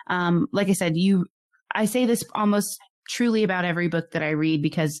 like I said, I say this almost truly about every book that I read,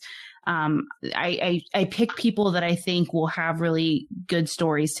 because I pick people that I think will have really good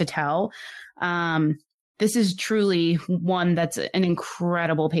stories to tell. This is truly one that's an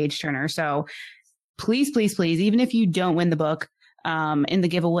incredible page turner. So please, please, please, even if you don't win the book in the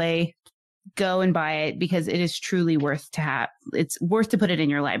giveaway, go and buy it, because it is truly worth to have. It's worth to put it in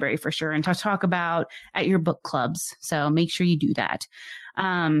your library for sure, and to talk about at your book clubs. So make sure you do that.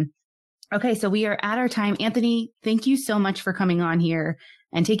 Okay, so we are at our time. Anthony, thank you so much for coming on here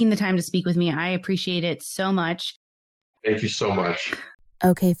and taking the time to speak with me. I appreciate it so much. Thank you so much.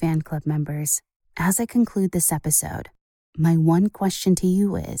 Okay, fan club members, as I conclude this episode, my one question to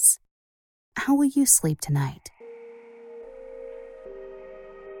you is, how will you sleep tonight?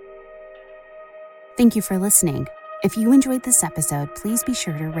 Thank you for listening. If you enjoyed this episode, please be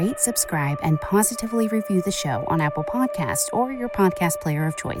sure to rate, subscribe, and positively review the show on Apple Podcasts or your podcast player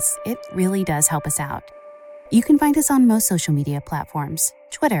of choice. It really does help us out. You can find us on most social media platforms: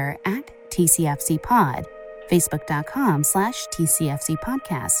 Twitter @TCFCPod,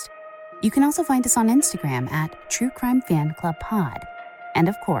 Facebook.com/TCFCPodcast. You can also find us on Instagram @TrueCrimeFanClubPod. And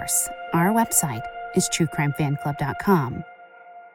of course, our website is TrueCrimeFanClub.com.